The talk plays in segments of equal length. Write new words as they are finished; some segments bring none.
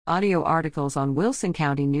Audio articles on Wilson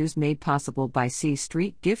County News made possible by C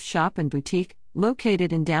Street Gift Shop and Boutique,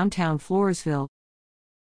 located in downtown Floresville.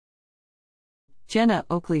 Jenna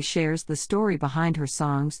Oakley shares the story behind her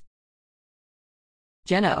songs.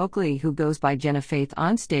 Jenna Oakley, who goes by Jenna Faith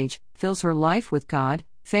on stage, fills her life with God,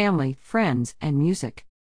 family, friends, and music.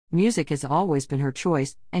 Music has always been her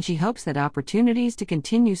choice, and she hopes that opportunities to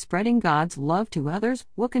continue spreading God's love to others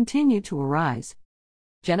will continue to arise.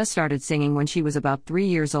 Jenna started singing when she was about 3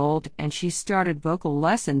 years old, and she started vocal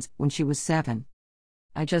lessons when she was 7.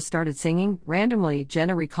 "I just started singing randomly,"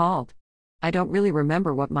 Jenna recalled. "I don't really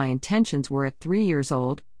remember what my intentions were at 3 years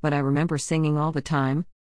old, but I remember singing all the time."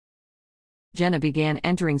 Jenna began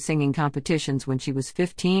entering singing competitions when she was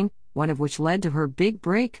 15, one of which led to her big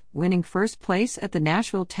break, winning first place at the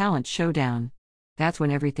Nashville Talent Showdown. "That's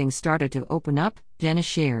when everything started to open up," Jenna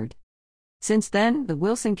shared. Since then, the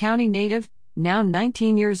Wilson County native, now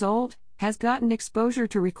 19 years old, has gotten exposure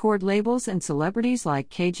to record labels and celebrities like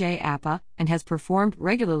KJ Apa, and has performed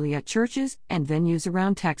regularly at churches and venues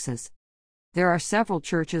around Texas. "There are several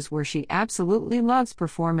churches where she absolutely loves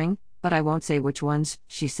performing, but I won't say which ones,"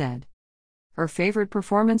 she said. Her favorite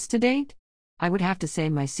performance to date? "I would have to say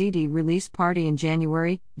my CD release party in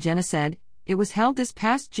January," Jenna said. "It was held this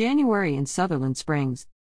past January in Sutherland Springs.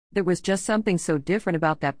 There was just something so different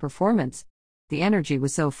about that performance. The energy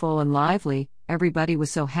was so full and lively, everybody was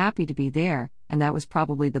so happy to be there, and that was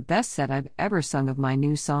probably the best set I've ever sung of my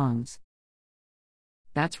new songs."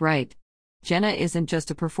 That's right. Jenna isn't just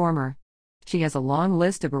a performer. She has a long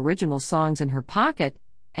list of original songs in her pocket,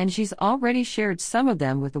 and she's already shared some of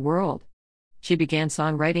them with the world. She began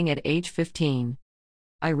songwriting at age 15.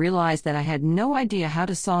 "I realized that I had no idea how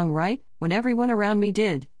to songwrite when everyone around me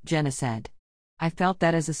did," Jenna said. "I felt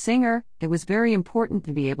that as a singer, it was very important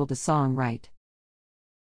to be able to songwrite."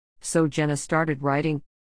 So Jenna started writing.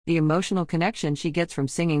 The emotional connection she gets from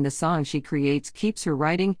singing the songs she creates keeps her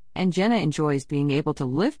writing, and Jenna enjoys being able to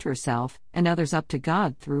lift herself and others up to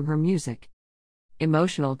God through her music.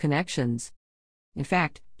 Emotional connections. In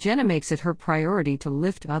fact, Jenna makes it her priority to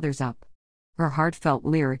lift others up. Her heartfelt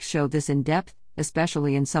lyrics show this in depth,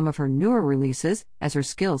 especially in some of her newer releases, as her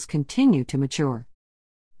skills continue to mature.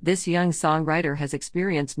 This young songwriter has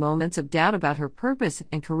experienced moments of doubt about her purpose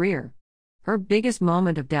and career. Her biggest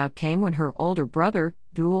moment of doubt came when her older brother,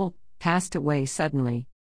 Dual, passed away suddenly.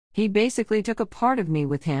 "He basically took a part of me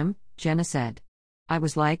with him," Jenna said. "I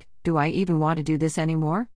was like, do I even want to do this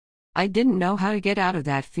anymore? I didn't know how to get out of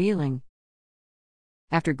that feeling."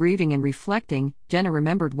 After grieving and reflecting, Jenna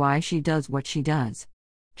remembered why she does what she does.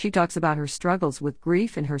 She talks about her struggles with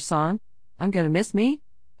grief in her song, "I'm Gonna Miss Me,"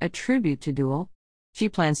 a tribute to Dual. She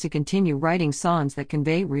plans to continue writing songs that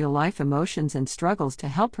convey real-life emotions and struggles to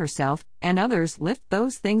help herself and others lift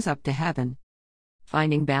those things up to heaven.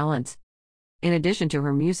 Finding balance. In addition to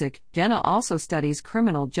her music, Jenna also studies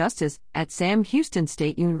criminal justice at Sam Houston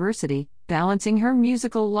State University, balancing her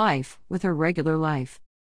musical life with her regular life.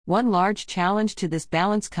 One large challenge to this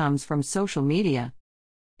balance comes from social media.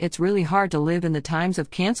 "It's really hard to live in the times of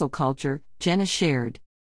cancel culture," Jenna shared.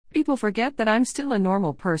 "People forget that I'm still a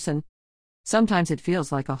normal person. Sometimes it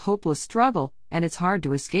feels like a hopeless struggle, and it's hard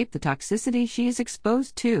to escape the toxicity she is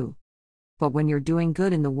exposed to. But when you're doing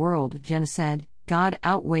good in the world," Jenna said, "God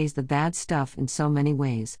outweighs the bad stuff in so many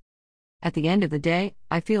ways. At the end of the day,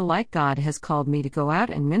 I feel like God has called me to go out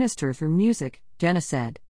and minister through music," Jenna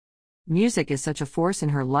said. Music is such a force in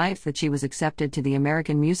her life that she was accepted to the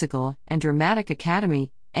American Musical and Dramatic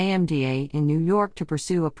Academy, AMDA, in New York to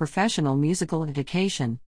pursue a professional musical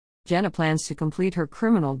education. Jenna plans to complete her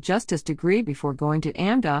criminal justice degree before going to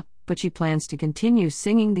AMDA, but she plans to continue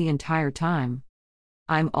singing the entire time.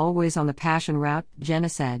 "I'm always on the passion route," Jenna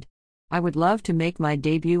said. "I would love to make my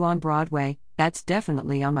debut on Broadway, that's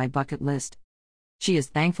definitely on my bucket list." She is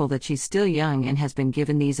thankful that she's still young and has been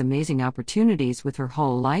given these amazing opportunities with her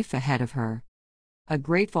whole life ahead of her. A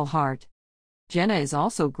grateful heart. Jenna is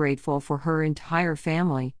also grateful for her entire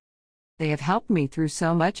family. "They have helped me through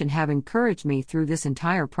so much and have encouraged me through this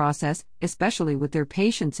entire process, especially with their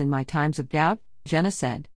patience in my times of doubt," Jenna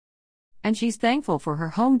said. And she's thankful for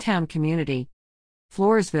her hometown community.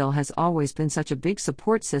 "Floresville has always been such a big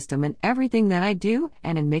support system in everything that I do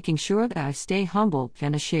and in making sure that I stay humble,"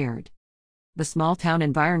 Jenna shared. The small town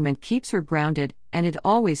environment keeps her grounded, and it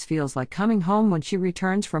always feels like coming home when she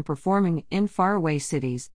returns from performing in faraway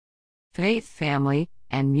cities. Faith, family,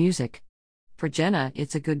 and music. For Jenna,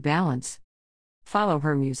 it's a good balance. Follow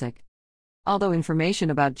her music. Although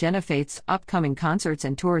information about Jenna Faith's upcoming concerts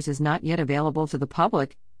and tours is not yet available to the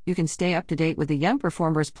public, you can stay up to date with the young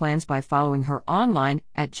performer's plans by following her online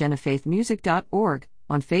at jennafaithmusic.org,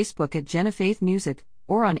 on Facebook at Jenna Faith Music,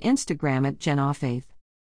 or on Instagram at JennaFaith.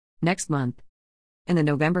 Next month. In the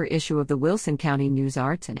November issue of the Wilson County News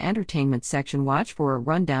Arts and Entertainment section, watch for a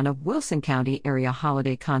rundown of Wilson County area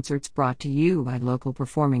holiday concerts brought to you by local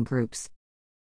performing groups.